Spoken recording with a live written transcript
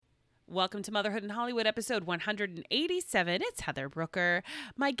Welcome to Motherhood in Hollywood, episode 187. It's Heather Brooker.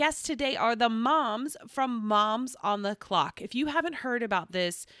 My guests today are the moms from Moms on the Clock. If you haven't heard about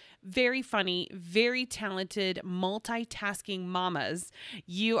this very funny, very talented, multitasking mamas,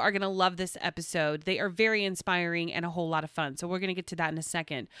 you are going to love this episode. They are very inspiring and a whole lot of fun. So we're going to get to that in a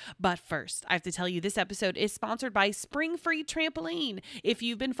second. But first, I have to tell you, this episode is sponsored by Spring Free Trampoline. If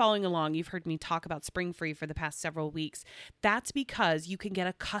you've been following along, you've heard me talk about Spring Free for the past several weeks. That's because you can get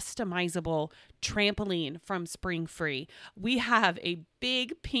a customizable trampoline from Spring Free. We have a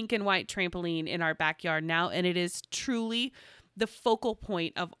big pink and white trampoline in our backyard now, and it is truly the focal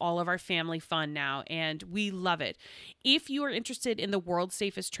point of all of our family fun now, and we love it. If you are interested in the world's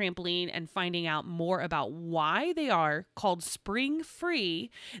safest trampoline and finding out more about why they are called Spring Free,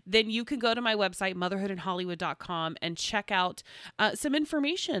 then you can go to my website, motherhoodinhollywood.com, and check out some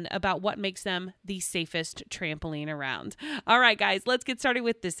information about what makes them the safest trampoline around. All right, guys, let's get started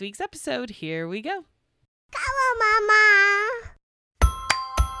with this week's episode. Here we go. Come on, Mama.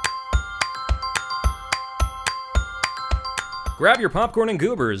 Grab your popcorn and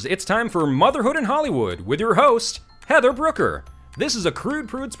goobers. It's time for Motherhood in Hollywood with your host, Heather Brooker. This is a crude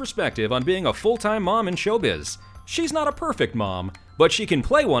prude's perspective on being a full-time mom in showbiz. She's not a perfect mom, but she can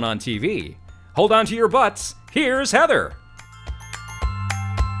play one on TV. Hold on to your butts. Here's Heather.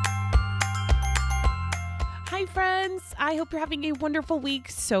 Hi, friends. I hope you're having a wonderful week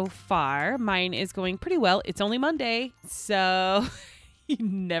so far. Mine is going pretty well. It's only Monday, so you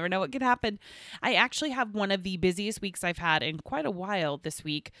never know what could happen. I actually have one of the busiest weeks I've had in quite a while this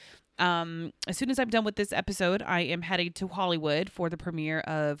week. As soon as I'm done with this episode, I am heading to Hollywood for the premiere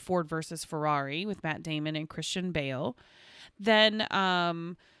of Ford vs. Ferrari with Matt Damon and Christian Bale. Then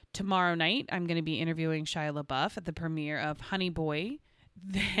tomorrow night, I'm going to be interviewing Shia LaBeouf at the premiere of Honey Boy.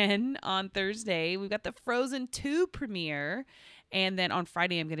 Then on Thursday, we've got the Frozen 2 premiere. And then on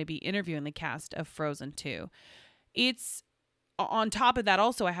Friday, I'm going to be interviewing the cast of Frozen 2. It's on top of that,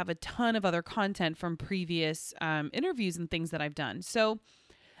 also, I have a ton of other content from previous interviews and things that I've done. So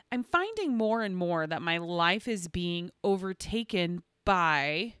I'm finding more and more that my life is being overtaken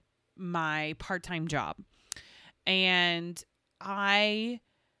by my part-time job. And I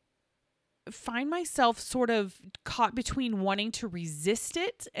find myself sort of caught between wanting to resist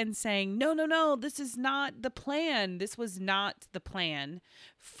it and saying, no, this is not the plan. This was not the plan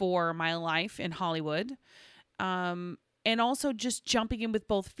for my life in Hollywood. And also just jumping in with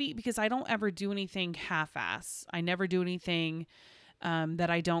both feet, because I don't ever do anything half-ass. I never do anything that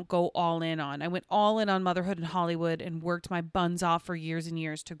I don't go all in on. I went all in on Motherhood in Hollywood and worked my buns off for years and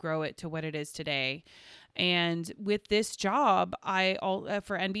years to grow it to what it is today. And with this job,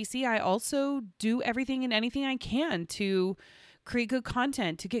 for NBC, I also do everything and anything I can to create good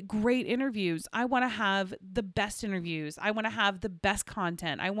content, to get great interviews. I want to have the best interviews. I want to have the best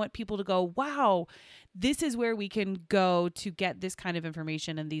content. I want people to go, wow, this is where we can go to get this kind of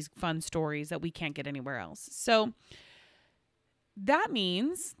information and these fun stories that we can't get anywhere else. So that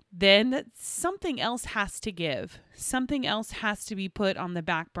means then that something else has to give. Something else has to be put on the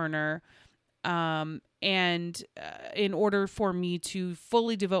back burner. And in order for me to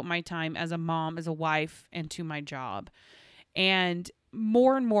fully devote my time as a mom, as a wife, and to my job. And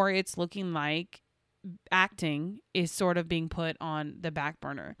more, it's looking like acting is sort of being put on the back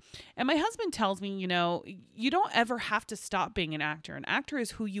burner. And my husband tells me, you don't ever have to stop being an actor. An actor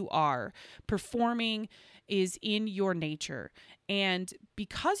is who you are. Performing is in your nature. And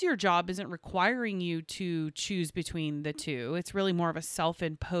because your job isn't requiring you to choose between the two, it's really more of a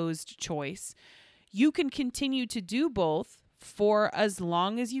self-imposed choice. You can continue to do both for as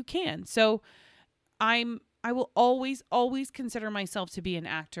long as you can. So I will always consider myself to be an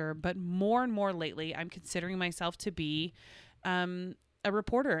actor, but more and more lately, I'm considering myself to be a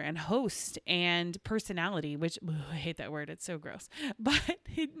reporter and host and personality, which I hate that word. It's so gross, but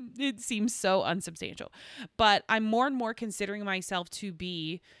it seems so unsubstantial. But I'm more and more considering myself to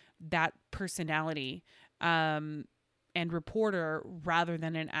be that personality and reporter rather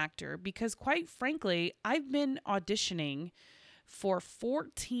than an actor, because quite frankly, I've been auditioning for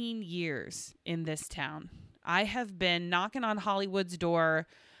 14 years in this town. I have been knocking on Hollywood's door,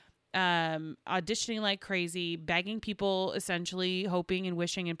 auditioning like crazy, begging people, essentially hoping and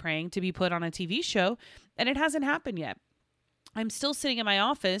wishing and praying to be put on a TV show, and it hasn't happened yet. I'm still sitting in my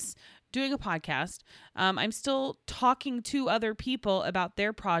office doing a podcast. I'm still talking to other people about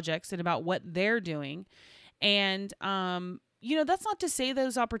their projects and about what they're doing. And, that's not to say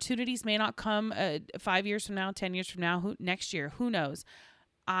those opportunities may not come 5 years from now, 10 years from now, next year, who knows?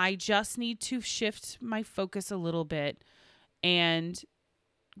 I just need to shift my focus a little bit and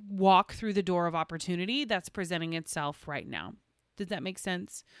walk through the door of opportunity that's presenting itself right now. Does that make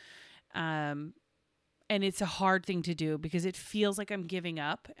sense? And it's a hard thing to do because it feels like I'm giving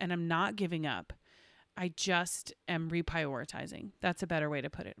up, and I'm not giving up. I just am reprioritizing. That's a better way to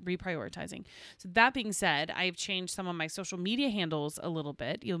put it. Reprioritizing. So that being said, I've changed some of my social media handles a little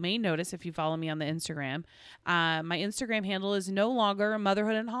bit. You may notice if you follow me on the Instagram, my Instagram handle is no longer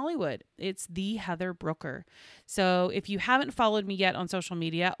Motherhood in Hollywood. It's the Heather Brooker. So if you haven't followed me yet on social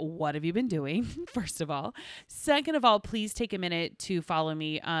media, what have you been doing? First of all. Second of all, please take a minute to follow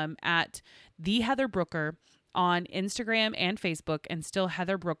me at the Heather Brooker on Instagram and Facebook, and still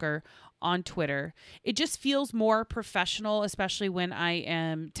Heather Brooker on Twitter. It just feels more professional, especially when I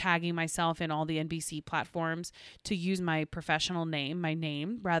am tagging myself in all the NBC platforms, to use my professional name, my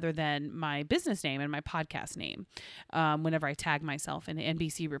name, rather than my business name and my podcast name whenever I tag myself in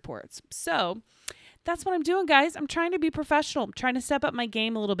NBC reports. So that's what I'm doing, guys. I'm trying to be professional. I'm trying to step up my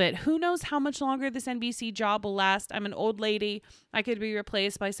game a little bit. Who knows how much longer this NBC job will last? I'm an old lady. I could be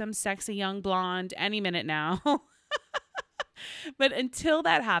replaced by some sexy young blonde any minute now. But until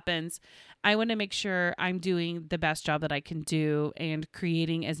that happens, I want to make sure I'm doing the best job that I can do and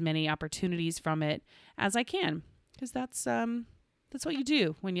creating as many opportunities from it as I can. Because that's what you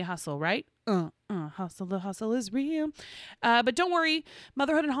do when you hustle, right? Hustle, the hustle is real. But don't worry,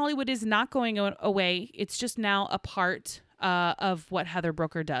 Motherhood in Hollywood is not going away. It's just now a part of what Heather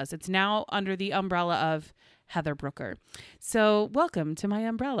Brooker does. It's now under the umbrella of Heather Brooker. So welcome to my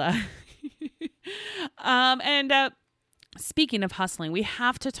umbrella. Speaking of hustling, we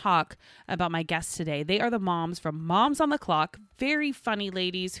have to talk about my guests today. They are the moms from Moms on the Clock. Very funny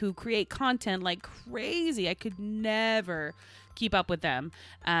ladies who create content like crazy. I could never keep up with them.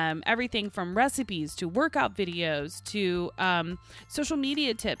 Everything from recipes to workout videos to social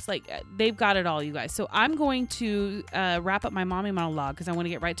media tips. Like, they've got it all, you guys. So I'm going to wrap up my mommy monologue because I want to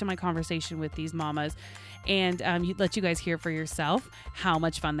get right to my conversation with these mamas and let you guys hear for yourself how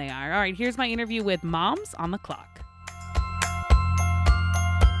much fun they are. All right, here's my interview with Moms on the Clock.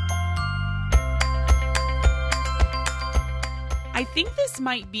 I think this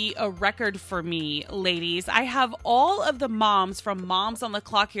might be a record for me, ladies. I have all of the moms from Moms on the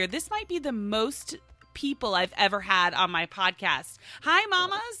Clock here. This might be the most people I've ever had on my podcast. Hi,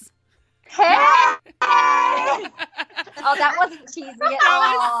 mamas. Hey! Oh, that wasn't cheesy at all.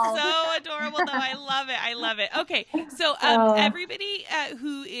 That was so adorable, though. I love it. I love it. Okay, so everybody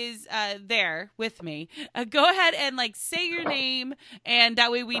who is there with me, go ahead and say your name, and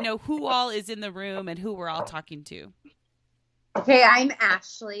that way we know who all is in the room and who we're all talking to. Okay, I'm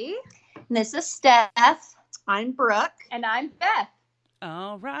Ashley. And this is Steph. I'm Brooke. And I'm Beth.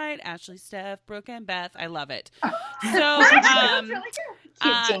 All right, Ashley, Steph, Brooke, and Beth. I love it. So, That's really good.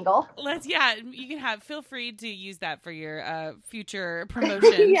 Cute jingle. You can feel free to use that for your future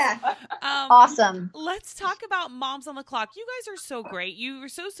promotions. Yeah. Awesome. Let's talk about Moms on the Clock. You guys are so great. You are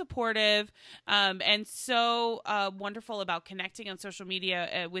so supportive and so wonderful about connecting on social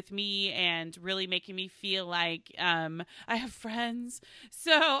media with me and really making me feel like I have friends.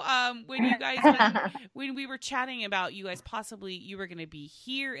 So when you guys, when we were chatting about you guys you were going to be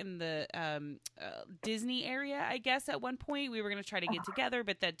here in the Disney area, I guess at one point we were going to try to get together,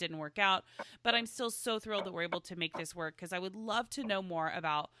 but that didn't work out. But I'm still so thrilled that we're able to make this work because I would love to know more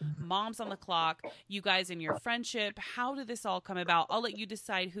about Moms on the Clock, you guys and your friendship. How did this all come about? I'll let you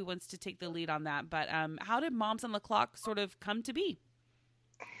decide who wants to take the lead on that. But how did Moms on the Clock sort of come to be?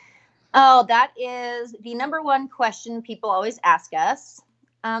 Oh, that is the number one question people always ask us.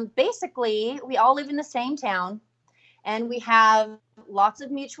 Basically, we all live in the same town and we have lots of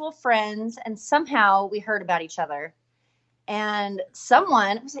mutual friends, and somehow we heard about each other. And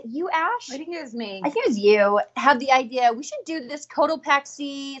someone, was it you, Ash? I think it was me. I think it was you, had the idea, we should do this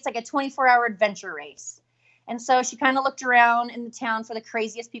Cotopaxi. It's like a 24-hour adventure race. And so she kind of looked around in the town for the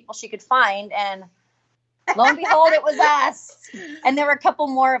craziest people she could find. And lo and behold, it was us. And there were a couple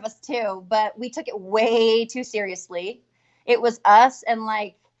more of us too, but we took it way too seriously. It was us and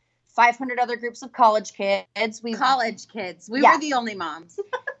 500 other groups of college kids. We were the only moms.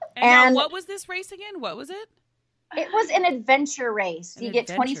 And now, what was this race again? What was it? It was an adventure race. You get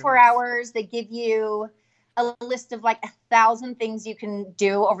 24 hours. They give you a list of 1,000 things you can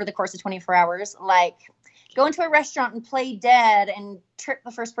do over the course of 24 hours. Like go into a restaurant and play dead and trip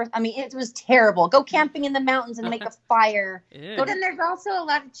the first person. I mean, it was terrible. Go camping in the mountains and make a fire. But then there's also a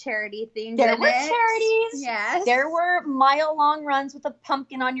lot of charity things. There were charities. Yes. There were mile-long runs with a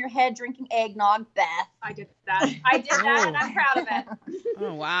pumpkin on your head drinking eggnog. Beth. I did that. And I'm proud of it.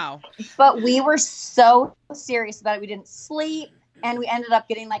 Oh, wow. But we were so serious about it. We didn't sleep. And we ended up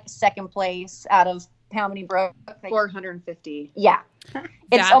getting second place out of how many, Brooke? 450. Yeah.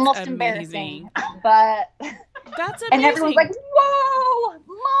 It's almost embarrassing. But that's amazing. And everyone's like, whoa,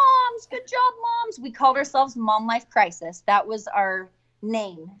 moms, moms, we called ourselves Mom Life Crisis. That was our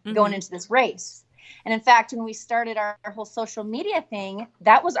name going into this race. And in fact, when we started our whole social media thing,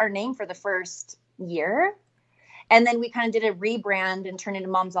 that was our name for the first year. And then we kind of did a rebrand and turned into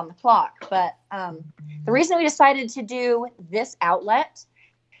Moms on the Clock. But the reason we decided to do this outlet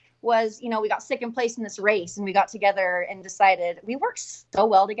was, we got second place in this race, and we got together and decided we work so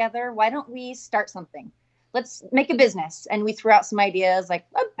well together. Why don't we start something? Let's make a business. And we threw out some ideas like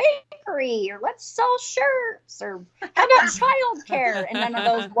a bakery, or let's sell shirts, or how about childcare? And none of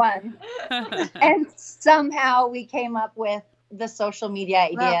those won. And somehow we came up with the social media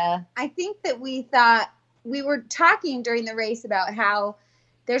idea. Well, I think that we thought, we were talking during the race about how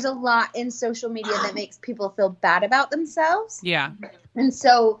there's a lot in social media that makes people feel bad about themselves. Yeah. And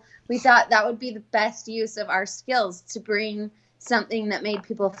so we thought that would be the best use of our skills to bring something that made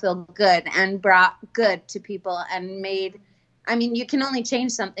people feel good and brought good to people and you can only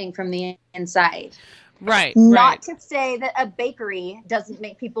change something from the inside. Right. Not to say that a bakery doesn't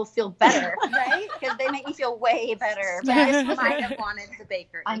make people feel better, right? Because they make me feel way better. But I might have wanted the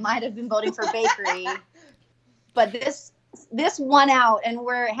bakery. I might have been voting for bakery. But this won out, and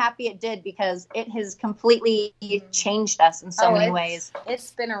we're happy it did, because it has completely changed us in so many ways.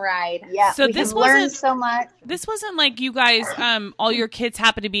 It's been a ride. Yeah. So we this learned so much. This wasn't like you guys, all your kids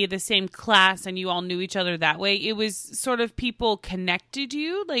happened to be in the same class and you all knew each other that way. It was sort of people connected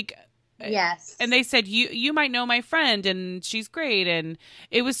you, like. Yes. And they said, you might know my friend and she's great. And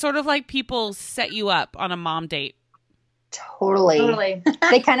it was sort of like people set you up on a mom date. Totally.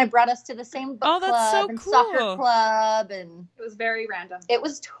 They kind of brought us to the same book that's club so and cool. soccer club. And It was very random. it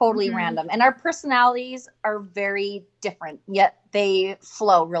was totally random. And our personalities are very different, yet they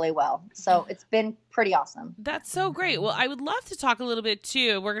flow really well. So it's been pretty awesome. That's so great. Well, I would love to talk a little bit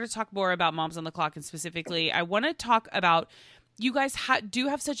too. We're going to talk more about Moms on the Clock, and specifically, I want to talk about you guys do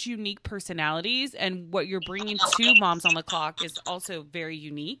have such unique personalities, and what you're bringing to Moms on the Clock is also very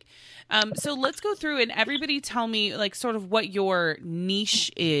unique. So let's go through, and everybody tell me like sort of what your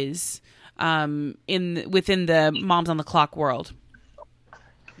niche is within the Moms on the Clock world.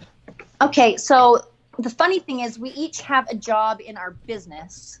 Okay, so the funny thing is we each have a job in our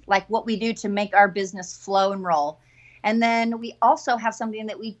business, like what we do to make our business flow and roll. And then we also have something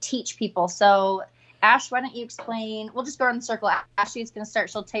that we teach people. So Ash, why don't you explain? We'll just go around the circle. Ashley's going to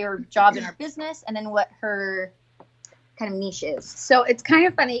start. She'll tell you her job in our business, and then what her kind of niche is. So it's kind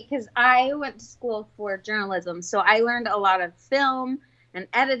of funny because I went to school for journalism. So I learned a lot of film and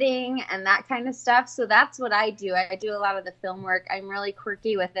editing and that kind of stuff. So that's what I do. I do a lot of the film work. I'm really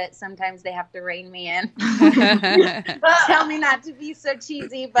quirky with it. Sometimes they have to rein me in. Tell me not to be so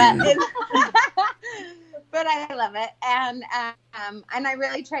cheesy, but but I love it. And I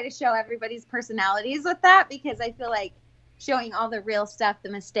really try to show everybody's personalities with that, because I feel like showing all the real stuff, the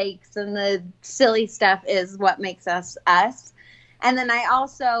mistakes and the silly stuff is what makes us us. And then I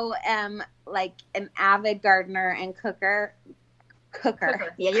also am like an avid gardener and cooker.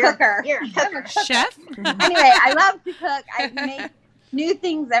 Yeah, you're a cooker. Chef? Anyway, I love to cook. I make new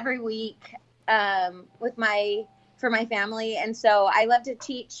things every week for my family. And so I love to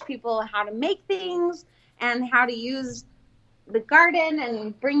teach people how to make things and how to use the garden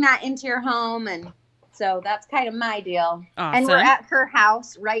and bring that into your home. And so that's kind of my deal. Awesome. And we're at her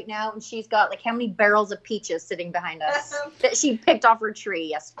house right now, and she's got like how many barrels of peaches sitting behind us that she picked off her tree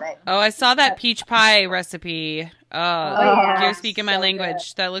yesterday. Oh, I saw that peach pie recipe. Oh, yeah. you're speaking my So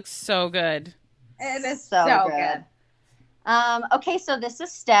language. That looks so good. It is So so good. good. Okay, so this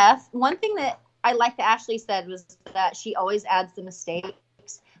is Steph. One thing that I like that Ashley said was that she always adds the mistakes.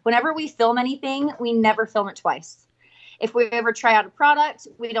 Whenever we film anything, we never film it twice. If we ever try out a product,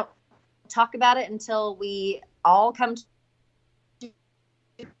 we don't talk about it until we all come to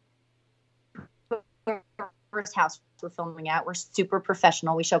first house we're filming at. We're super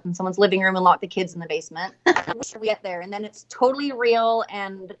professional. We show up in someone's living room and lock the kids in the basement. We get there, and then it's totally real,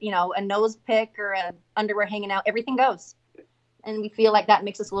 and a nose pick or a underwear hanging out, everything goes. And we feel like that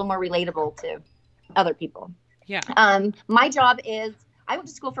makes us a little more relatable to other people. Yeah. My job is, I went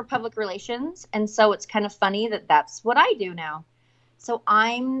to school for public relations, and so it's kind of funny that that's what I do now. So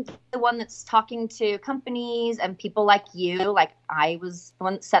I'm the one that's talking to companies and people like you. Like, I was the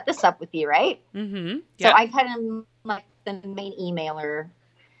one that set this up with you, right? Mm-hmm. So I kind of like the main emailer.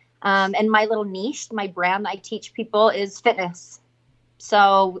 And my little niche, my brand that I teach people is fitness.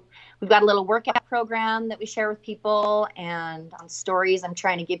 So we've got a little workout program that we share with people, and on stories, I'm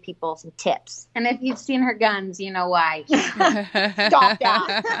trying to give people some tips. And if you've seen her guns, you know why. Stop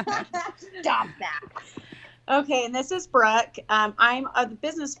that. Stop that. Okay, and this is Brooke. I'm the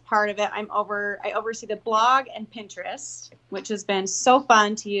business part of it. I oversee the blog and Pinterest, which has been so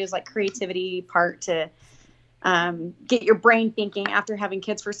fun to use, like creativity part to get your brain thinking after having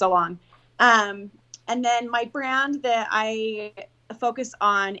kids for so long. And then my brand that I focus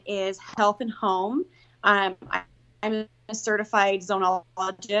on is health and home. I'm a certified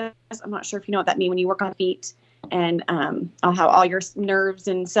zonologist. I'm not sure if you know what that means when you work on feet. And I'll have all your nerves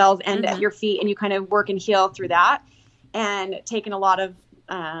and cells end at your feet, and you kind of work and heal through that. And taken a lot of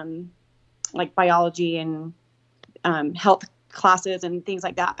like biology and health classes and things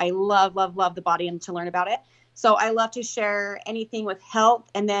like that. I love the body and to learn about it. So I love to share anything with health.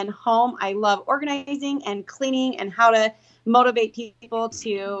 And then home, I love organizing and cleaning and how to motivate people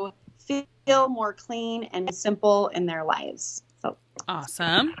to feel more clean and simple in their lives. So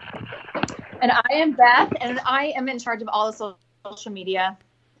awesome. And I am Beth, and I am in charge of all the social media.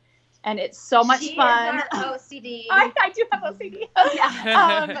 And it's so much fun. Is our OCD. I do have OCD.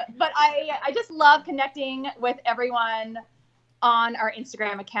 But I just love connecting with everyone on our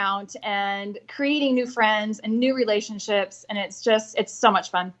Instagram account and creating new friends and new relationships. And it's so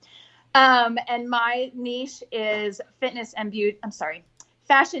much fun. And my niche is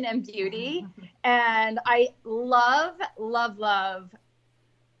fashion and beauty. And I love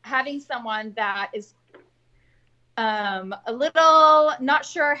having someone that is a little not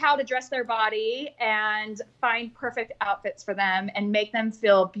sure how to dress their body and find perfect outfits for them and make them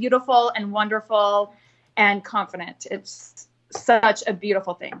feel beautiful and wonderful and confident. It's such a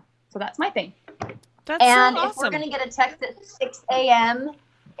beautiful thing. So that's my thing. That's and so if awesome. we're going to get a text at 6 a.m.,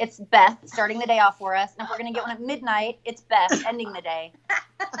 it's Beth starting the day off for us. And if we're going to get one at midnight, it's Beth ending the day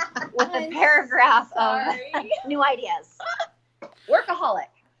with a paragraph of new ideas. Workaholic.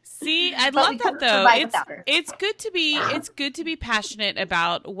 See, I But love we that couldn't though. survive without her. It's good to be passionate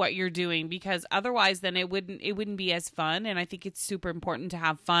about what you're doing, because otherwise then it wouldn't be as fun. And I think it's super important to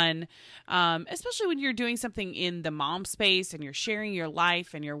have fun, especially when you're doing something in the mom space and you're sharing your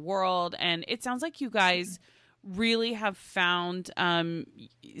life and your world. And it sounds like you guys really have found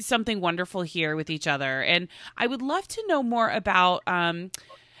something wonderful here with each other. And I would love to know more about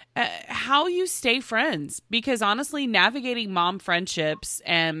how you stay friends, because honestly, navigating mom friendships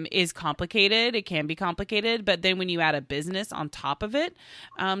is complicated. It can be complicated, but then when you add a business on top of it,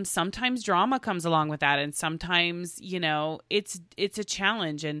 sometimes drama comes along with that, and sometimes it's a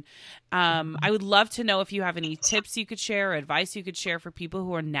challenge. And I would love to know if you have any tips you could share or advice you could share for people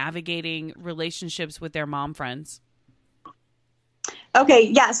who are navigating relationships with their mom friends. Okay,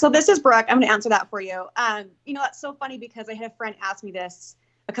 yeah. So this is Brooke. I'm going to answer that for you. That's so funny because I had a friend ask me this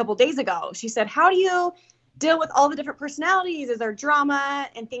a couple days ago. She said, how do you deal with all the different personalities? Is there drama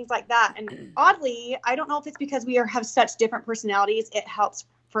and things like that? And oddly, I don't know if it's because we have such different personalities, it helps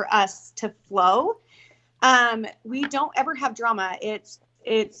for us to flow. We don't ever have drama.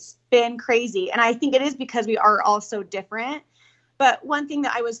 It's been crazy. And I think it is because we are all so different. But one thing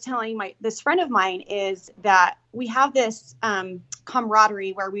that I was telling this friend of mine is that we have this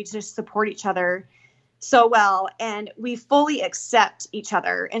camaraderie where we just support each other so well, and we fully accept each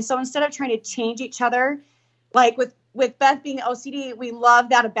other. And so instead of trying to change each other, like with Beth being OCD, we love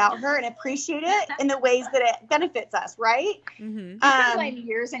that about her and appreciate it in the ways that it benefits us, right? Mm-hmm. You can blame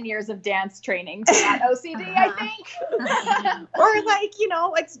years and years of dance training to that OCD, I think. Or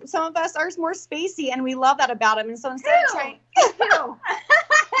like some of us are more spacey, and we love that about them. And so instead of trying,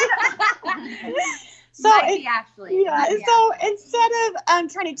 Ashley. Yeah. So instead of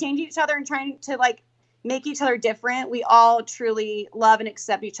trying to change each other and trying to like make each other different, we all truly love and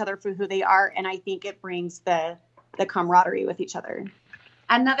accept each other for who they are. And I think it brings the camaraderie with each other.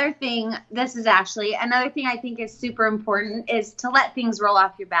 Another thing, this is Ashley. Another thing I think is super important is to let things roll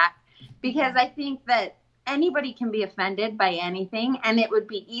off your back, because I think that anybody can be offended by anything, and it would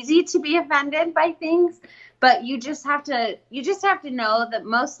be easy to be offended by things, but you just have to know that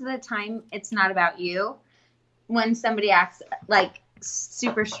most of the time it's not about you. When somebody acts like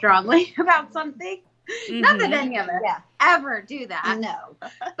super strongly about something, not that any of us ever do that. No.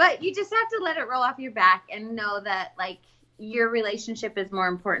 But you just have to let it roll off your back and know that like your relationship is more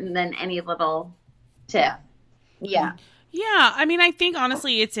important than any little tip. Yeah. Yeah, I mean, I think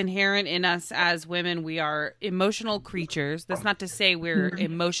honestly it's inherent in us as women. We are emotional creatures. That's not to say we're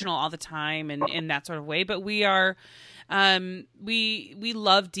emotional all the time and in that sort of way, but we are we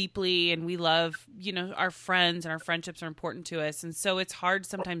love deeply, and we love, our friends, and our friendships are important to us. And so it's hard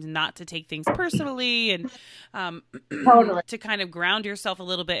sometimes not to take things personally and Totally. to kind of ground yourself a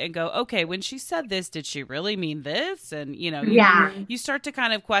little bit and go, okay, when she said this, did she really mean this? And, you start to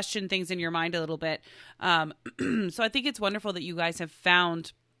kind of question things in your mind a little bit. So I think it's wonderful that you guys have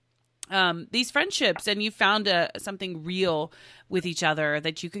found these friendships, and you found something real with each other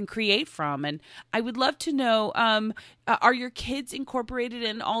that you can create from. And I would love to know, are your kids incorporated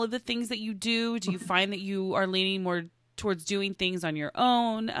in all of the things that you do? Do you find that you are leaning more towards doing things on your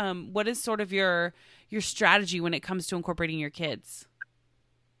own? What is sort of your strategy when it comes to incorporating your kids?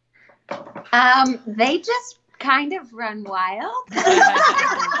 They just kind of run wild.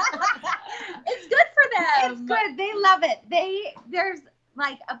 It's good for them. It's good. They love it. There's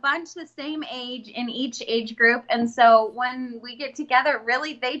like a bunch the same age in each age group, and so when we get together,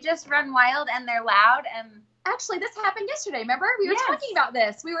 really they just run wild and they're loud. And Actually, this happened yesterday. Remember? We were Yes. talking about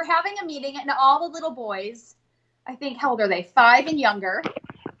this. We were having a meeting, and all the little boys, I think, how old are they? 5 and younger.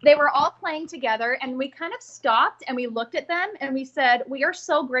 They were all playing together, and we kind of stopped and we looked at them and we said, we are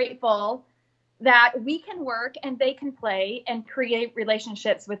so grateful that we can work and they can play and create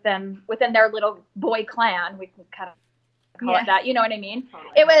relationships with them within their little boy clan. We can kind of call it that. You know what I mean?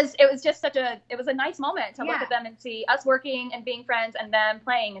 Totally. It was just it was a nice moment to look Yeah. at them and see us working and being friends and them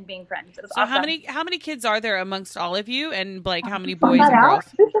playing and being friends. It was So awesome. how many kids are there amongst all of you, and like how many boys and girls?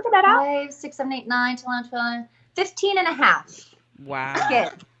 Who figured that out? 5, 6, 7, 8, 9, 10, 11, 12, 15 and a half Wow.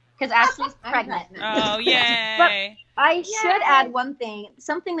 kids. Because Ashley's pregnant. Oh, yay. I should add one thing.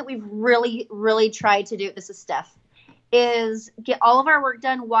 Something that we've really, really tried to do, this is Steph, is get all of our work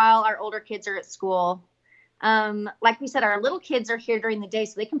done while our older kids are at school. Like we said, our little kids are here during the day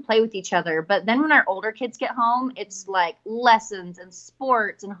so they can play with each other. But then when our older kids get home, it's like lessons and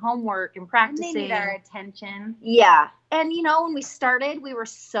sports and homework and And practicing. they need our attention. Yeah. And, you know, when we started, we were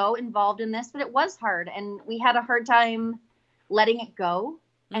so involved in this, but it was hard. And we had a hard time letting it go.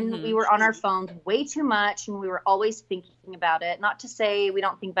 And Mhm. we were on our phones way too much. And we were always thinking about it. Not to say we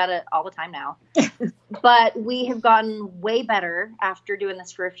don't think about it all the time now. But we have gotten way better after doing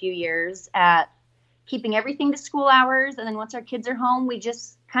this for a few years at keeping everything to school hours. And then once our kids are home, we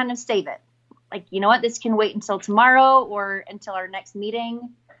just kind of save it. Like, you know what? This can wait until tomorrow or until our next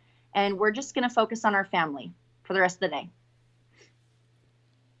meeting. And we're just going to focus on our family for the rest of the day.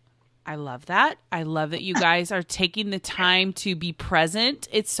 I love that. I love that you guys are taking the time to be present.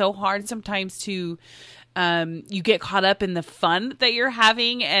 It's so hard sometimes to you get caught up in the fun that you're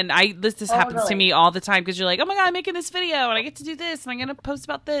having, and this happens to me all the time because you're like, oh my god, I'm making this video and I get to do this and I'm gonna post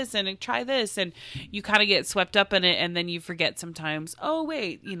about this and try this, and you kind of get swept up in it, and then you forget sometimes, oh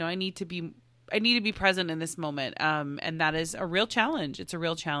wait, you know, I need to be present in this moment, and that is a real challenge. It's a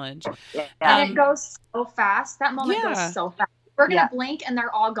real challenge. And it goes so fast. That moment Yeah. goes so fast. We're going to blink and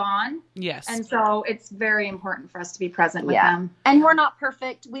they're all gone. Yes. And so it's very important for us to be present with Yeah. them. And we're not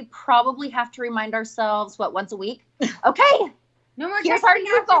perfect. We probably have to remind ourselves, once a week? Okay, No more here's our texting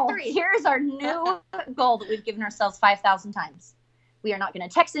new after goal. 3. Here's our new goal that we've given ourselves 5,000 times. We are not going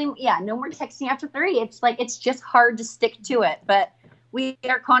to text anymore. Yeah, no more texting after 3. It's like, it's just hard to stick to it. But we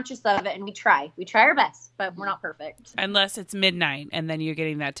are conscious of it and we try. We try our best, but we're not perfect. Unless it's midnight and then you're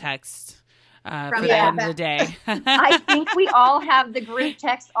getting that text for From the the end of the day. I think we all have the group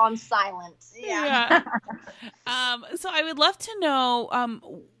text on silent. Yeah. So I would love to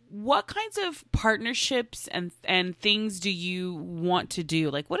know what kinds of partnerships and things do you want to do?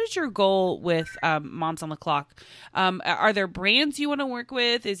 Like, what is your goal with Moms on the Clock? Are there brands you want to work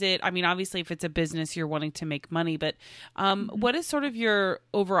with? Is it, I mean, obviously if it's a business, you're wanting to make money, but what is sort of your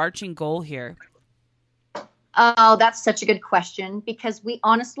overarching goal here? Oh, that's such a good question, because we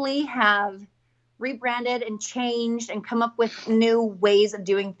honestly have rebranded and changed and come up with new ways of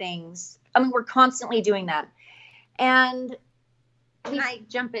doing things. I mean, we're constantly doing that. And Can I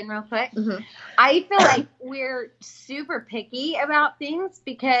jump in real quick? Mhm. I feel like we're super picky about things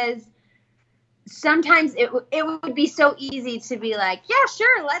because sometimes it would be so easy to be like, yeah,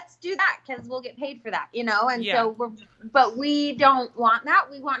 sure, let's do that because we'll get paid for that, you know? And Yeah. so but we don't want that.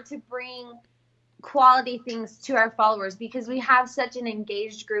 We want to bring quality things to our followers because we have such an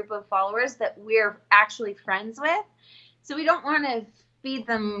engaged group of followers that we're actually friends with. So we don't want to feed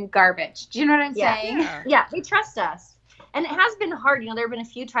them garbage. Do you know what I'm Yeah. saying? Yeah, they trust us. And it has been hard. You know, there have been a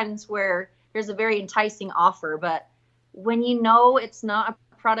few times where there's a very enticing offer, but when you know it's not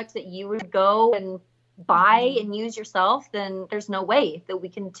a product that you would go and buy and use yourself, then there's no way that we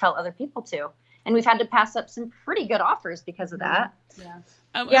can tell other people to. And we've had to pass up some pretty good offers because of that. Yeah.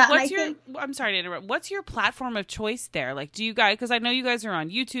 Yeah, What's and I your? I'm sorry to interrupt. What's your platform of choice there? Like, do you guys? Because I know you guys are on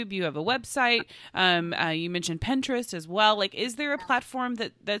YouTube. You have a website. You mentioned Pinterest as well. Like, is there a platform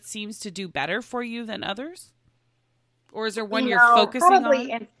that seems to do better for you than others, or is there one you're focusing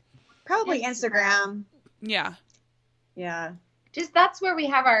on? Probably Instagram. Yeah. Yeah. Just that's where we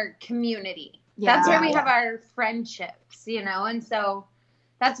have our community. Yeah. That's where we have our friendships, you know? And so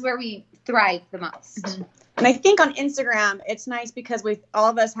That's where we thrive the most. Mm-hmm. And I think on Instagram, it's nice because all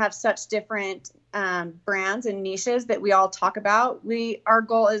of us have such different brands and niches that we all talk about. Our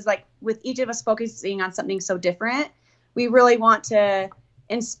goal is like with each of us focusing on something so different, we really want to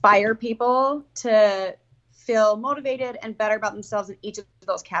inspire people to feel motivated and better about themselves in each of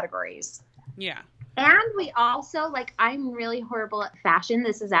those categories. Yeah. And we also, like, I'm really horrible at fashion.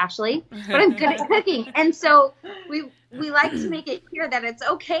 This is Ashley, but I'm good at cooking. And so we like to make it clear that it's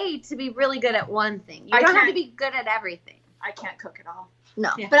okay to be really good at one thing. You don't have to be good at everything. I can't cook at all. No.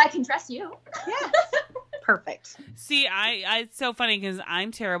 But I can trust you. Perfect. See, it's so funny because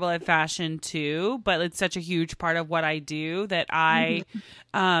I'm terrible at fashion too, but it's such a huge part of what I do that I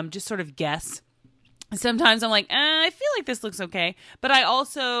just sort of guess. Sometimes I'm like, I feel like this looks okay. But I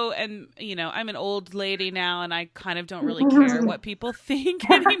also am, I'm an old lady now and I kind of don't really care what people think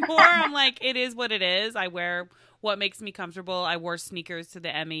anymore. I'm like, it is what it is. I wear what makes me comfortable. I wore sneakers to the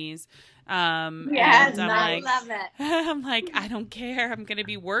Emmys. Yes, and I love it. I'm like, I don't care. I'm going to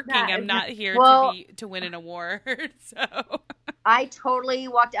be working. I'm not here to win an award. So I totally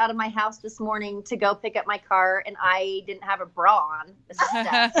walked out of my house this morning to go pick up my car, and I didn't have a bra on.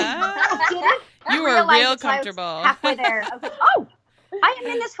 You were real comfortable. Halfway there, I was like, "Oh, I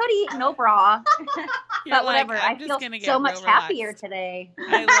am in this hoodie, no bra." But whatever, I feel so much happier today.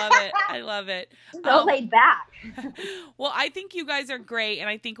 I love it. So laid back. Well, I think you guys are great, and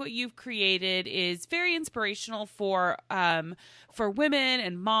I think what you've created is very inspirational for women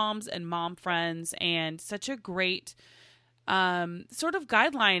and moms and mom friends, and such a great sort of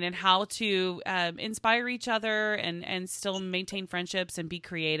guideline in how to inspire each other and still maintain friendships and be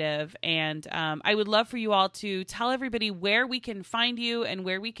creative. And I would love for you all to tell everybody where we can find you and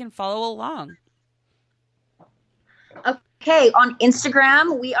where we can follow along. Okay, on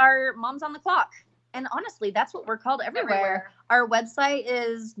Instagram, we are Moms on the Clock. And honestly, that's what we're called everywhere. Our website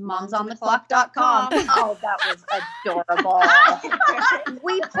is momsontheclock.com. Oh, that was adorable.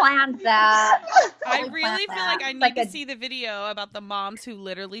 We planned that. I really feel like I need to see the video about the moms who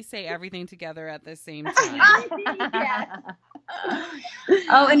literally say everything together at the same time.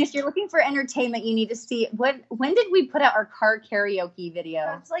 Oh, and if you're looking for entertainment, you need to see when did we put out our car karaoke video?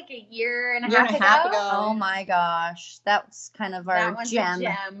 That's like a year and a half ago. Oh my gosh, that's kind of our gem.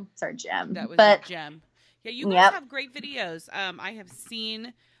 It's our gem. That was a gem. Yeah, you guys have great videos. I have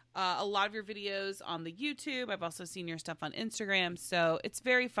seen a lot of your videos on the YouTube. I've also seen your stuff on Instagram. So it's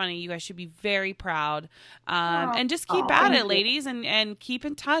very funny. You guys should be very proud. And just keep at it, ladies, and keep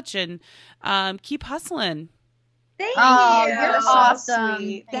in touch and keep hustling. Thank you. You're awesome.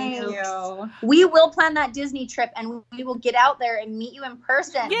 Sweet. Thank you. We will plan that Disney trip and we will get out there and meet you in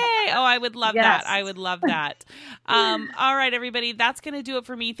person. Yay. Oh, I would love that. I would love that. All right, everybody. That's going to do it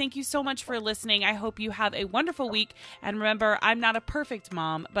for me. Thank you so much for listening. I hope you have a wonderful week. And remember, I'm not a perfect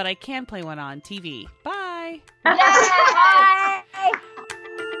mom, but I can play one on TV. Bye. Bye.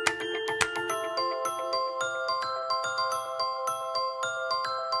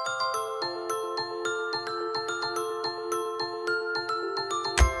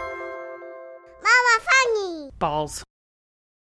 Balls.